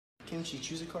Kimchi,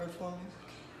 choose a card for me.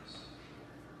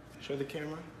 Show the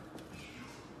camera.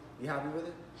 You happy with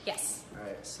it? Yes. All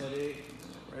right, set it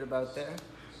right about there.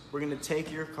 We're gonna take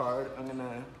your card. I'm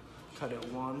gonna cut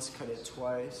it once, cut it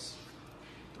twice,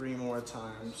 3 more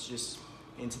times, just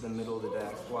into the middle of the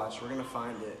deck. Watch, we're gonna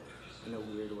find it in a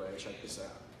weird way. Check this out.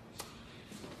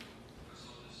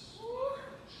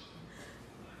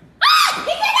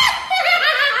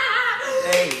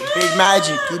 Hey, Big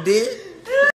Magic, you did?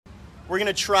 We're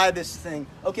gonna try this thing.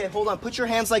 Okay, hold on. Put your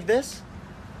hands like this.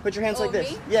 Put your hands like this.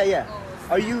 Me? Yeah, yeah.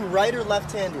 Are you right or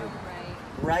left-handed? Right.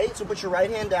 Right? So put your right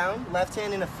hand down, left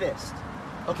hand in a fist.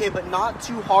 Okay, but not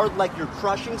too hard like you're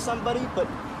crushing somebody, but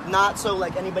not so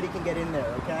like anybody can get in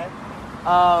there, okay?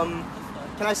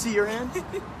 Can I see your hand?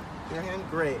 Your hand?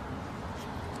 Great.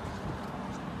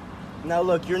 Now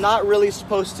look, you're not really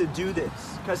supposed to do this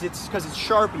because it's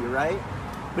Sharpie, right?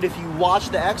 But if you watch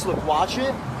the X, look, watch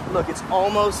it. Look, it's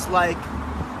almost like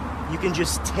you can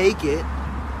just take it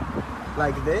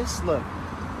like this, look.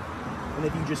 And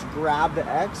if you just grab the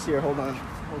X, here, hold on,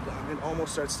 it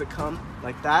almost starts to come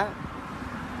like that.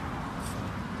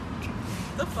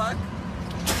 The fuck?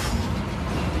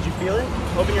 Did you feel it?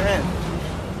 Open your hand.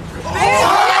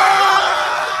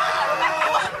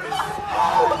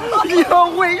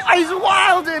 Yo, wait, he's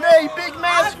wildin'. Hey, Big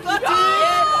Magic. What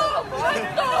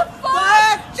the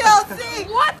fuck? Chelsea!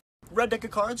 What? Red deck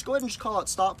of cards, go ahead and just call out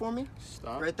stop for me.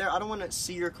 Stop. Right there. I don't want to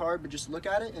see your card, but just look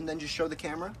at it and then just show the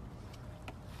camera.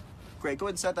 Great, go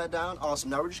ahead and set that down. Awesome.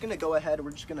 Now we're just going to go ahead.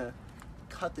 We're just going to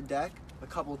cut the deck a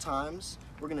couple times.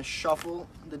 We're going to shuffle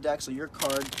the deck so your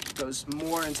card goes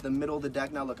more into the middle of the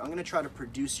deck. Now look, I'm going to try to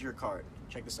produce your card.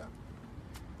 Check this out.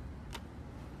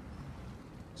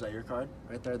 Is that your card?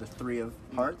 Right there, the 3 of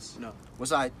hearts? No.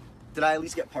 Did I at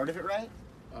least get part of it right?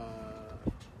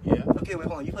 Yeah. Okay, wait,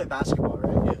 hold on. You play basketball,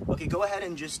 right? Yeah. Okay, go ahead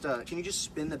and just, can you just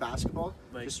spin the basketball?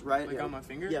 Like, just right, like yeah. on my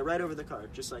finger? Yeah, right over the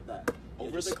card, just like that. Over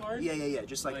just, the card? Yeah,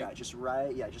 just like Like- that. Just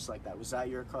right, yeah, just like that. Was that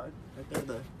your card? Right there,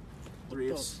 the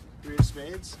 3 of the-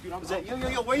 spades? Dude, Was that,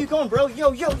 yo, where you going, bro?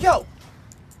 Yo.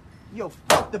 Yo,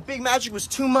 fuck, the Big Magic was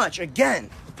too much, again.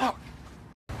 Fuck.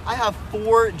 I have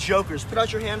 4 jokers. Put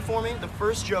out your hand for me. The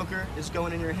first joker is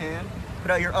going in your hand. Put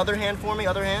out your other hand for me,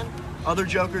 other hand. Other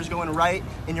joker is going right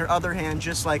in your other hand,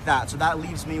 just like that. So that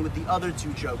leaves me with the other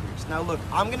 2 jokers. Now look,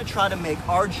 I'm gonna try to make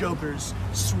our jokers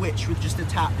switch with just a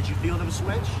tap. Did you feel them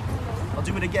switch? I'll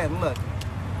do it again, look.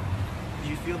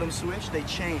 Did you feel them switch? They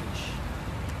change.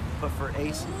 But for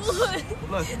aces. Look.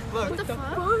 What the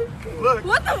fuck? Look.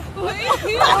 What the fuck?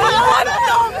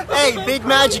 Hey, Big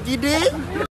Magic, you did?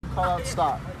 Call out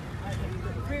stop.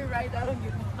 Rewrite that on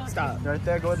your Stop. Right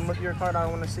there, go ahead and look at your card. I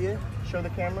don't want to see it. Show the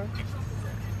camera.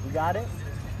 You got it?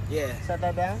 Yeah. Set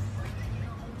that down.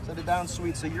 Set it down,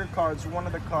 sweet. So your card's one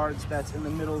of the cards that's in the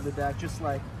middle of the deck, just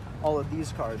like all of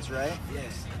these cards, right?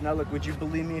 Yes. Now look, would you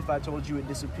believe me if I told you it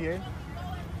disappeared?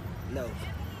 No.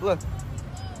 Look.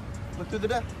 Look through the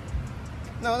deck.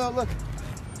 No, look.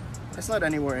 It's not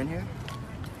anywhere in here.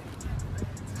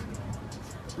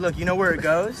 Look, you know where it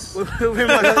goes? Look, it goes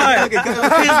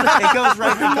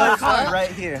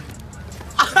right here.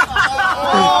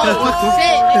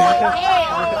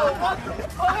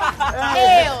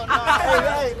 Hell no.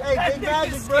 Hey, Big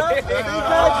Magic, bro. Big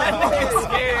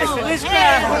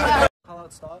Magic. Call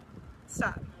out stop.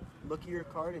 Stop. Look at your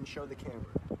card and show the camera.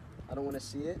 I don't want to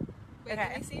see it. Wait, can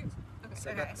I see it? Okay.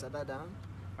 Set that down.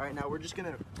 All right, now we're just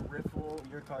gonna riffle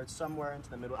your card somewhere into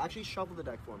the middle. Actually, shuffle the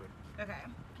deck for me. Okay.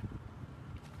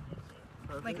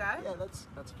 Perfect. Like that? Yeah, that's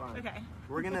fine. Okay.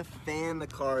 We're gonna fan the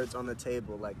cards on the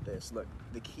table like this. Look,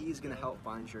 the key is gonna help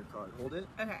find your card. Hold it.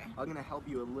 Okay. I'm gonna help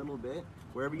you a little bit.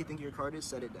 Wherever you think your card is,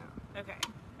 set it down. Okay.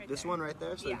 Right This there. one right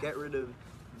there. So Yeah. get rid of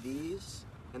these,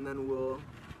 and then we'll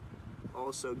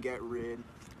also get rid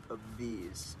of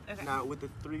these. Okay. Now, with the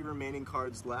 3 remaining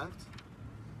cards left,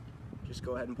 just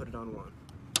go ahead and put it on 1.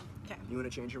 Okay. You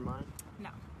want to change your mind? No.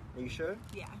 Are you sure?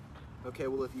 Yeah. Okay,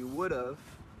 well, if you would have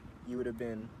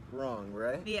been wrong,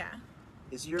 right? Yeah.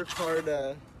 Is your card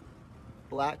a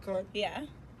black card? Yeah.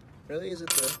 Really? Is it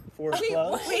the 4 of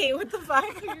clubs? Wait, what the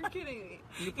fuck? You're kidding me.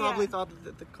 You probably thought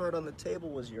that the card on the table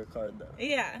was your card, though.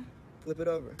 Yeah. Flip it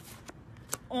over.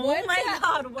 Oh my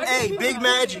god. What Hey, Big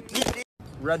Magic.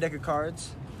 Red deck of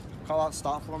cards. Call out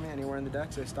stop for me. Anywhere in the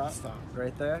deck, say stop. Stop.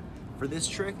 Right there. For this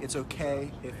trick, it's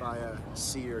okay if I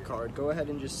see your card. Go ahead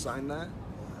and just sign that.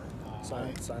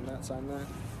 Sign that.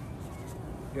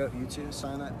 Yep, you too.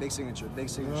 Sign that. Big signature. Run,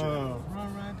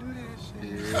 do that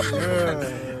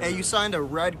shit. Hey, you signed a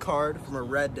red card from a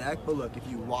red deck, but look, if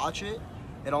you watch it,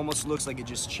 it almost looks like it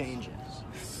just changes.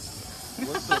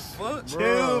 What the fuck?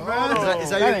 Chill, bro. Is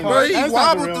that your Bro, card? he That's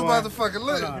not wobbled the through real one. motherfucking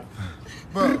leg.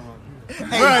 Bro,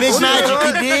 Hey, Big Magic,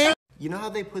 you dig? You know how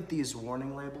they put these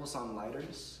warning labels on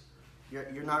lighters?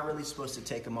 You're not really supposed to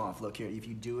take them off. Look here, if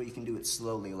you do it, you can do it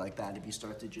slowly like that. If you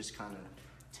start to just kind of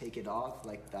take it off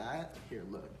like that, here,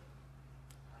 look.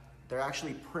 They're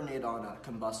actually printed on a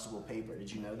combustible paper.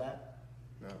 Did you know that?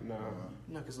 No.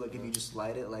 No, because look, if you just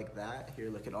light it like that, here,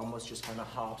 look, it almost just kind of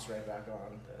hops right back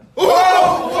on.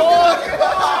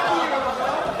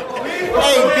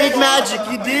 Hey, Big Magic,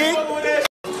 you dig?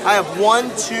 I have 1,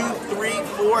 2, 3,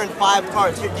 4, and 5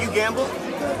 cards. Here, do you gamble?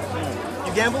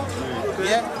 You gamble?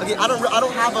 Yeah. Okay. I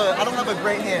don't have a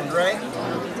great hand, right?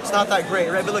 It's not that great,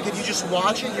 right? But look, if you just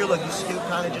watch it, you're look, you can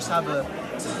kind of just have a.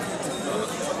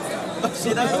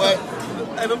 See that? What?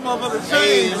 Hey, the motherfucker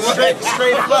Hey, changed.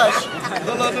 straight flush.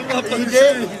 You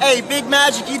did? Hey, Big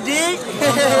Magic, you dig? The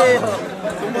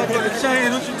motherfucker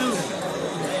changed. What you do?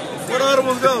 Where the other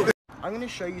ones go? I'm gonna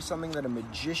show you something that a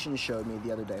magician showed me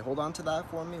the other day. Hold on to that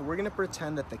for me. We're gonna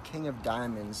pretend that the King of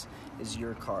Diamonds is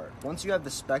your card. Once you have the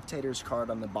spectator's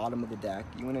card on the bottom of the deck,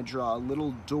 you wanna draw a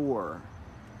little door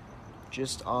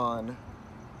just on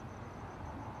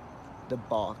the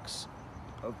box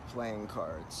of playing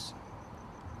cards.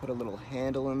 Put a little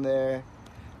handle in there.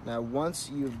 Now, once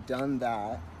you've done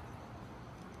that,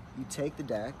 you take the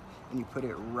deck and you put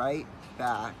it right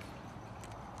back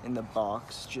in the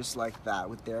box, just like that,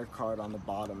 with their card on the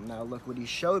bottom. Now look, what he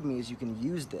showed me is you can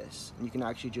use this and you can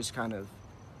actually just kind of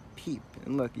peep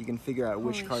and look, you can figure out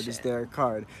which card is their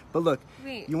card. But look,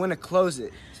 you want to close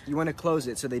it. You want to close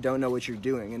it so they don't know what you're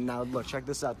doing. And now look, check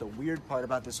this out. The weird part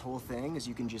about this whole thing is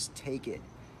you can just take it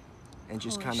and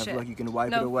just kind of look, you can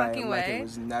wipe it away like it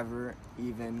was never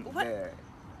even there.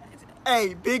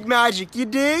 Hey, Big Magic, you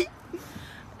dig?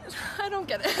 I don't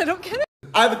get it. I don't get it.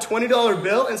 I have a $20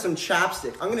 bill and some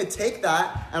chapstick. I'm gonna take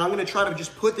that and I'm gonna try to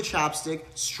just put the chapstick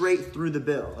straight through the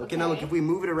bill. Okay, now look, if we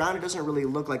move it around, it doesn't really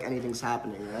look like anything's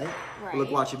happening, right? But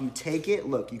look, watch, if you take it,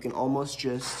 look, you can almost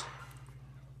just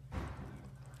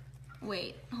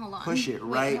Wait, hold on. push it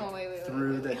right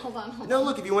through the... Hold on. No,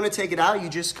 look, if you wanna take it out, you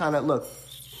just kinda, look.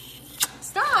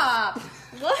 Stop!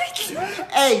 What?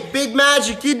 Hey, Big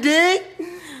Magic, you dig?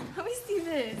 Let me see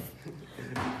this.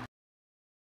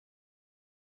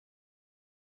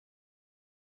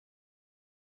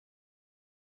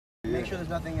 Make sure there's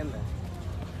nothing in there.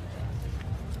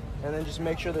 And then just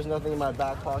make sure there's nothing in my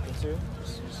back pocket too.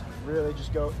 Just really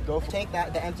just go for it. Take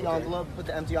that, the empty envelope, put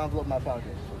the empty envelope in my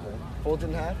pocket. Okay. Fold it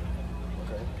in half.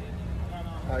 Okay.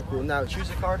 All right, cool. Now choose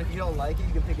a card. If you don't like it,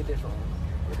 you can pick a different one.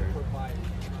 Okay.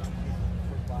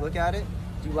 Look at it.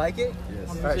 Do you like it? Yes.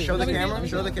 All right, show the camera.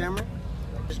 Show the camera.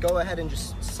 Just go ahead and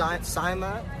just sign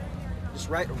that. Just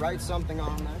write something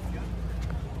on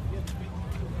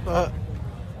there.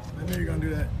 I knew you were gonna do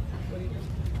that.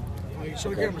 Show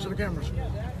the camera. Show the cameras.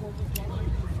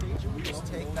 Just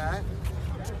take that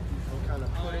and kind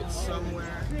of put it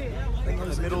somewhere in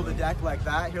the middle of the deck like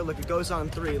that. Here, look, it goes on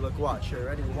 3. Look, watch. Here,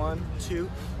 ready? 1, 2.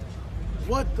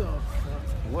 What the?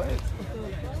 What?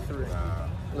 3.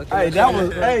 Look, Hey, that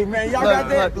was. Hey, man, y'all got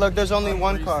that. Look, there's only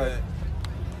one card.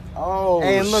 Oh,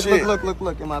 Hey, and look, shit.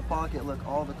 look in my pocket. Look,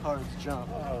 all the cards jump.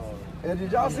 And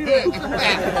did y'all see that?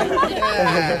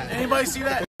 Anybody see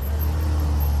that?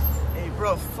 Hey,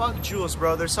 bro, fuck Jules,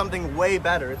 bro. There's something way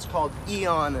better. It's called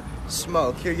Eon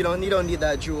Smoke. Here, you don't need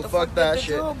that, Jewel. Fuck that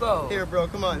shit. Here, bro,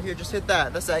 come on. Here, just hit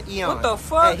that. That's that Eon. What the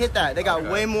fuck? Hey, hit that. They got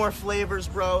way more flavors,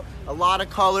 bro. A lot of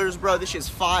colors, bro. This shit's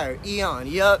fire. Eon,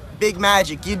 yup. Big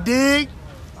Magic, you dig?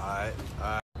 Alright.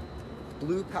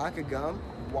 Blue pack of gum.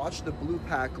 Watch the blue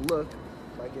pack look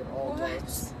like it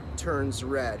almost turns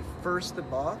red. First the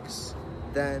box,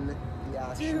 then the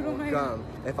actual gum.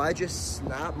 If I just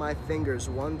snap my fingers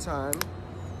one time,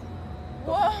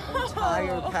 the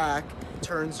entire pack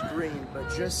turns green,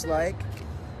 but just like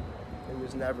it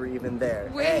was never even there.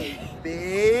 Hey,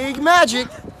 Big Magic.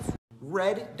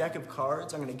 Red deck of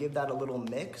cards, I'm gonna give that a little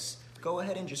mix. Go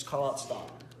ahead and just call out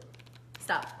stop.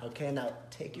 Stop. Okay, now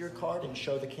take your card and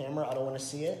show the camera. I don't wanna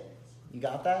see it. You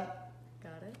got that?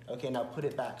 Got it. Okay, now put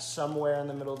it back somewhere in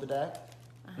the middle of the deck.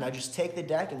 Now just take the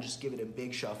deck and just give it a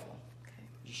big shuffle. Okay.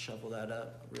 Just shuffle that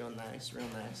up. Real nice, real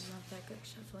nice. Not that good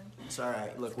shuffling. It's all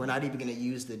right. Look, we're not even going to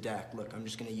use the deck. Look, I'm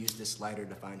just going to use this slider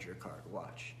to find your card.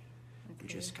 Watch. You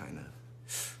just kind of...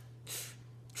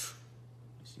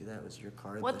 See, that was your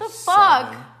card. What the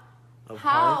fuck? Of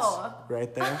How? Hearts,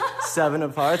 right there. 7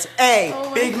 of hearts. Hey,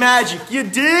 Big Magic, you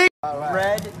dig?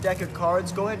 Red deck of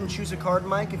cards. Go ahead and choose a card,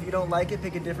 Mike. If you don't like it,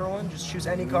 pick a different one. Just choose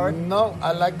any card. No,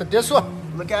 I like this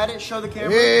one. Look at it. Show the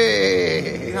camera.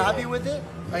 Hey. You happy with it?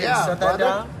 Yeah, Set that brother.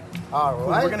 down. All Cool.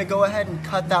 right. We're gonna go ahead and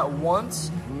cut that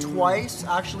once, twice,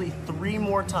 actually 3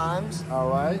 more times. All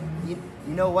right.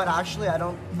 You know what? Actually, I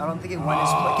don't think it went as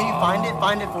quick. Can you find it?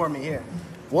 Find it for me here.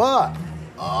 What?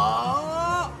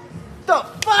 The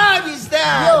fuck is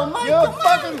that? Yo, Mike,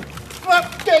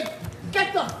 fucking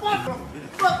get the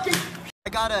fucking. I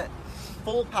got a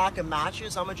full pack of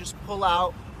matches. I'm gonna just pull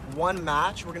out one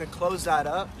match. We're gonna close that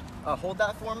up. Hold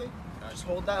that for me. Just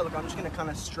hold that. Look, I'm just gonna kind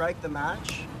of strike the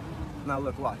match. Now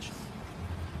look, watch.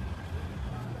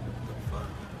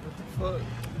 What the fuck?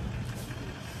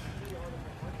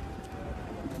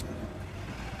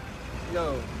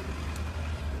 Yo.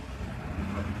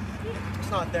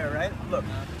 It's not there, right? Look.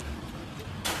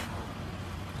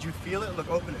 Did you feel it? Look,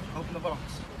 open it. Open the box.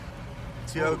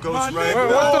 See how it goes right Wait, there?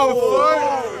 what the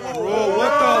fuck? Bro,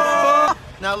 what the fuck?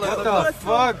 Now look, What look, the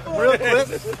fuck? real quick.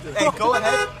 Hey, go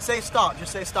ahead. Say stop.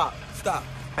 Just say stop. Stop.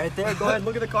 Right there. Go ahead.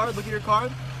 Look at the card. Look at your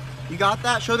card. You got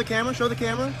that? Show the camera. Show the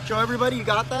camera. Show everybody. You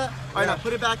got that? All right, now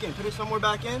put it back in. Put it somewhere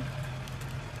back in.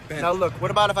 Now look.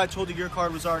 What about if I told you your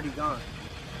card was already gone?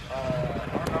 I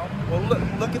don't know. Well,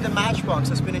 look at the matchbox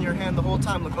that's been in your hand the whole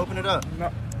time. Look, open it up. No.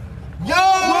 Yo!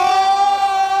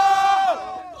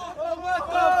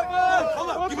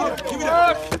 Give me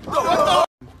that.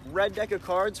 Red deck of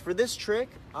cards. For this trick,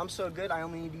 I'm so good, I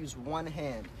only need to use one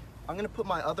hand. I'm gonna put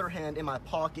my other hand in my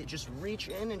pocket, just reach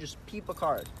in and just peep a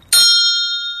card.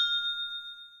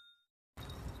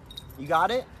 You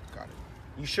got it? Got it.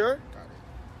 You sure? Got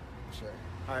it. Sure.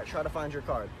 All right, try to find your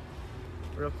card.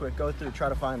 Real quick, go through, try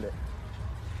to find it.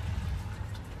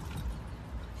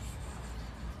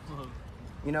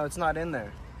 You know, it's not in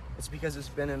there. It's because it's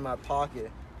been in my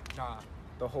pocket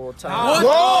the whole time.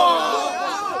 Whoa!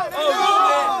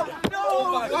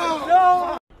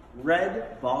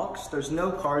 Red box, there's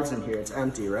no cards in here. It's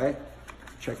empty, right?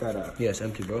 Check that out. Yeah, it's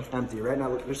empty, bro. Empty, right? Now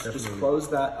look, just close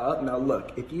that up. Now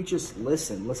look, if you just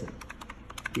listen.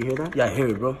 Do you hear that? Yeah, I hear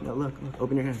it, bro. Now look,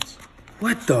 open your hands.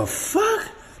 What the fuck?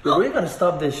 Yo, we gotta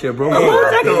stop this shit, bro.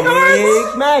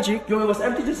 Big magic. Yo, it was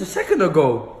empty just a second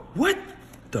ago. What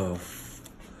the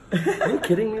Are you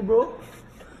kidding me, bro?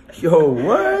 Yo, what?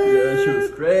 Yeah, that shit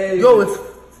was crazy. Yo, it's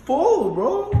full,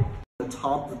 bro. The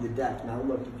top of the deck. Now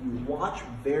look, if you watch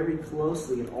very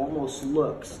closely, it almost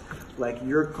looks like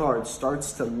your card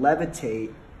starts to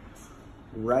levitate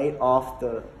right off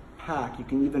the pack. You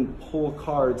can even pull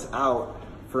cards out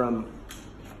from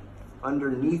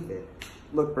underneath it.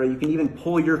 Look, bro, you can even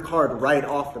pull your card right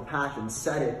off the pack and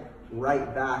set it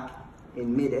right back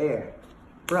in midair.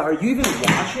 Bro, are you even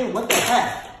watching? What the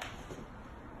heck?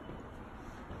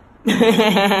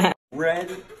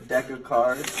 Red deck of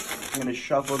cards. I'm gonna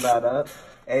shuffle that up.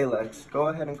 Alex, go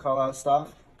ahead and call out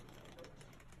stop.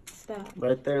 Stop.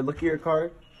 Right there, look at your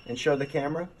card and show the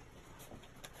camera.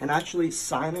 And actually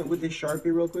sign it with this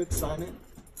Sharpie real quick, sign it.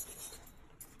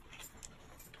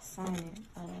 Sign it.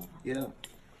 Yeah.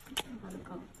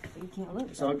 You can't look.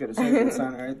 It's all good, sign it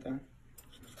right there.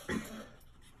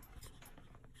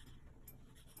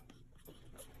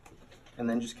 And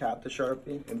then just cap the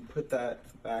Sharpie and put that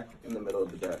back in the middle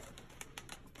of the deck.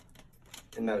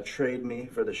 And now trade me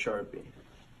for the Sharpie.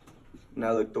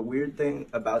 Now look, the weird thing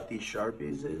about these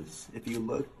Sharpies is, if you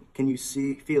look, can you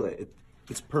feel it?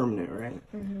 It's permanent, right?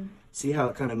 Mm-hmm. See how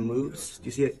it kind of moves? Do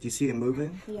you see it? Do you see it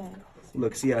moving? Yeah.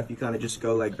 Look, see how if you kind of just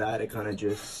go like that, it kind of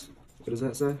just, what does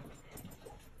that say?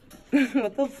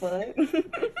 What the fuck?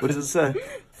 What does it say?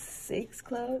 6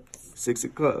 clubs? 6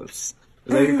 of clubs.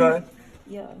 Is that your card?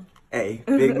 Yeah. Hey,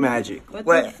 Big Magic. What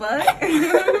the fuck?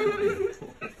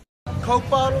 Coke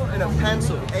bottle and a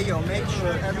pencil. Hey, yo, make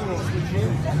sure everyone's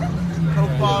legit.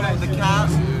 Coke bottle, the cap,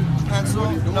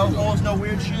 pencil, no holes, no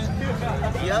weird shit.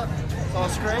 Yep, it's all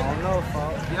straight. Oh, no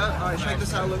fault. Yep, all right, check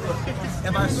this out. Look.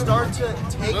 If I start to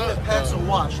take the pencil,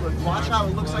 watch how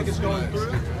it looks like it's going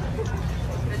through.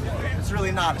 It's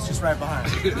really not, it's just right behind.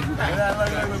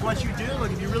 Look, what you do,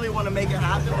 look, if you really want to make it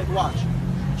happen, like, watch.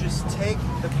 Just take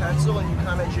the pencil and you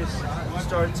kind of just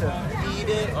start to feed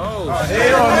it. Oh,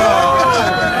 hell no!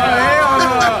 Hell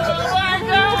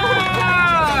no!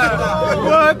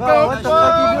 What the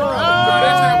fuck you doing?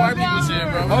 That's how white people shit,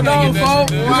 bro. Hold on,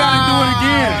 folks. We gotta do it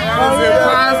again.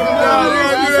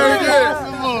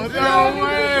 No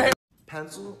way.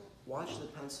 Pencil, watch the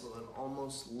pencil. It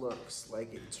almost looks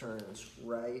like it turns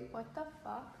right What the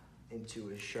fuck? into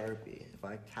a Sharpie. If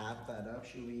I cap that up,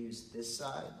 should we use this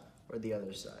side or the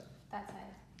other side? That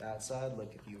side. That side,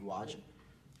 look, if you watch it,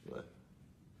 look.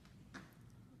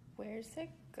 Where's it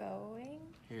going?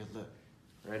 Here, look.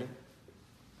 Ready?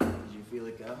 Did you feel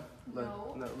it go?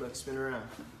 Look, No. Look, spin around.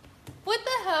 What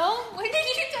the hell? When did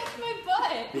you touch my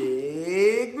butt?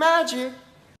 Big magic.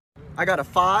 I got a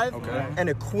 5 and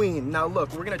a queen. Now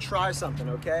look, we're gonna try something,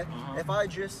 okay? If I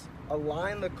just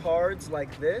align the cards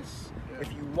like this,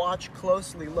 If you watch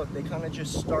closely, look, they kind of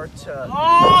just start to.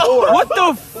 What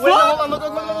the fuck? Wait, hold on, look.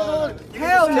 You can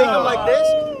just take them like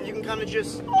this. You can kind of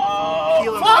just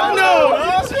peel them. Fuck no!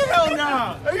 Hell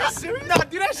no! Are you serious? Nah,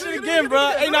 do that shit again,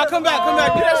 bro. Hey, nah, come back. Do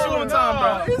that shit one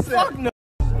time, bro. Fuck no.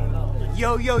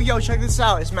 Yo, check this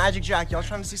out. It's Magic Jack. Y'all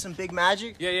trying to see some big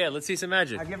magic? Yeah, let's see some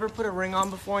magic. Have you ever put a ring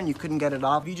on before and you couldn't get it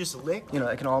off? You just lick, you know,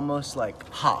 it can almost like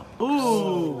hop.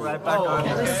 Ooh. Right back on.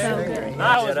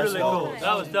 That was really cool.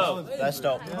 That was dope. That's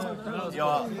dope.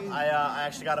 Yo, I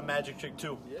actually got a magic trick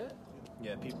too.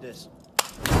 Yeah, peep this.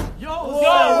 Yo,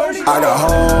 I got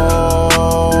hoes.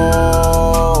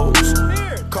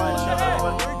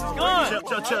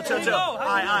 Chill.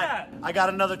 Alright. I got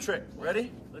another trick.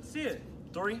 Ready? Let's see it.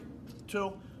 3,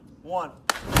 2, 1.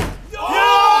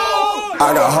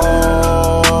 I got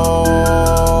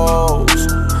hoes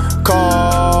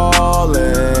calling.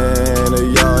 A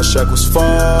young check was full.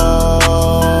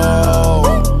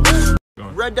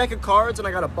 Red deck of cards and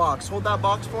I got a box. Hold that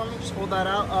box for me. Just hold that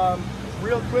out.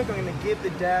 Real quick, I'm gonna give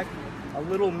the deck a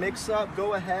little mix up.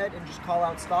 Go ahead and just call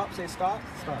out stop. Say stop.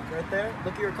 Stop. Right there.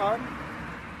 Look at your card.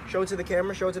 Show it to the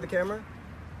camera.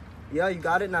 Yeah, you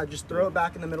got it. Now just throw it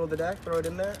back in the middle of the deck. Throw it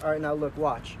in there. All right, now look,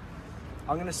 watch.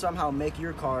 I'm gonna somehow make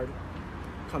your card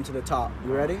come to the top.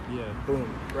 You ready? Yeah.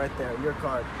 Boom, right there, your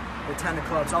card. The 10 of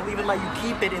clubs. I'll even let you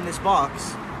keep it in this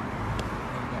box.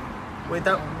 Wait,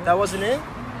 that wasn't it?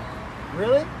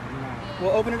 Really?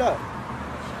 Well, open it up.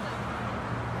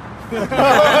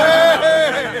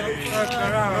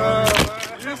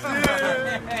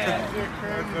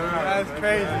 That's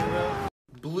crazy, bro.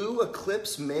 Blue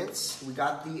Eclipse mints. We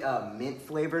got the mint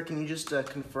flavor. Can you just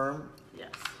confirm? Yes.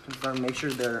 Confirm. Make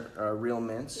sure they're real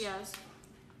mints. Yes.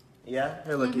 Yeah.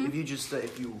 Here, look. If you just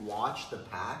if you watch the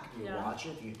pack, watch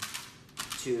it.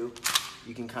 You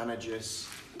can kind of just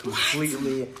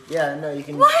completely. Yeah. No, you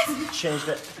can change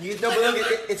that. But look,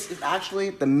 it's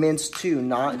actually the mints too,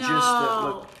 not just the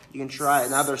look. You can try it.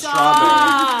 Now they're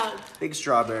strawberry. Big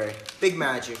strawberry. Big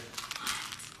magic.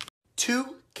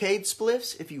 2 Cade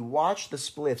spliffs. If you watch the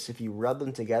spliffs, if you rub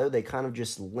them together, they kind of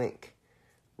just link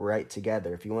right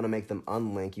together. If you want to make them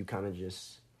unlink, you kind of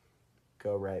just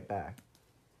go right back.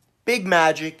 Big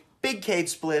magic. Big Cade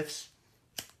spliffs.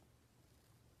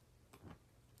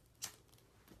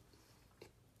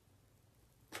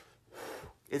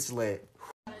 It's lit.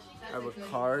 I have a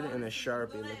card and a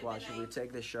Sharpie. Look, watch. If we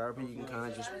take the Sharpie, you can kind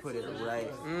of just put it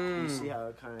right. You see how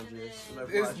it kind of just...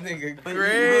 Look, This watch. nigga But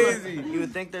crazy. You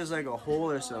would think there's like a hole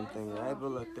or something, right?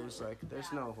 But look, there's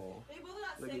no hole.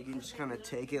 Look, you can just kind of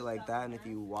take it like that, and if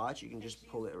you watch, you can just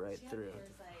pull it right through.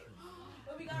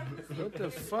 What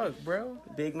the fuck, bro?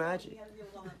 Big magic.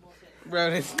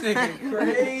 Bro, this nigga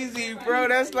crazy, bro.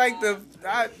 That's like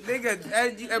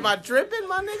nigga. Am I tripping,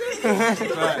 my nigga?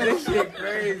 This shit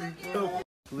crazy, bro.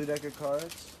 Blue deck of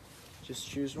cards. Just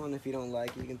choose one. If you don't like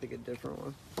it, you can pick a different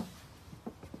one.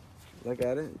 Look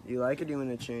at it. You like it? Or you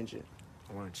want to change it?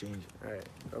 I want to change it. All right,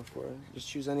 go for it. Just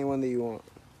choose any one that you want.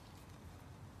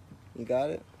 You got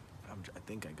it? I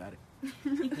think I got it.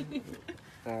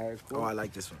 All right, cool. Oh, I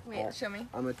like this one. Wait, show me.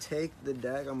 I'm gonna take the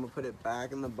deck. I'm gonna put it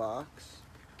back in the box.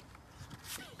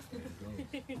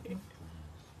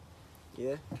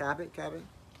 Yeah, cap it.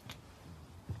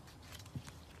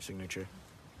 Signature.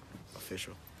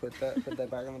 Official. Put that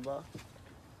back in the box.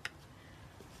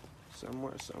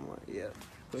 Somewhere. Yeah.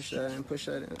 Push that in.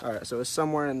 All right, so it's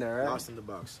somewhere in there, right? Lost in the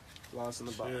box. Lost in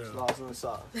the box. Yeah. Lost in the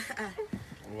sauce.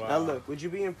 Wow. Now look, would you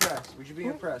be impressed?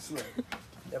 Look,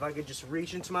 if I could just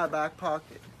reach into my back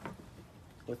pocket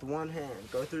with one hand,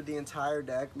 go through the entire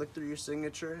deck, look through your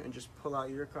signature, and just pull out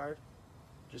your card,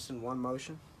 just in one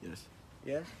motion. Yes.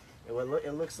 Yeah.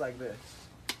 It looks like this.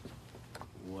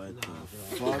 What the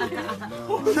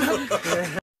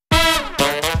fuck?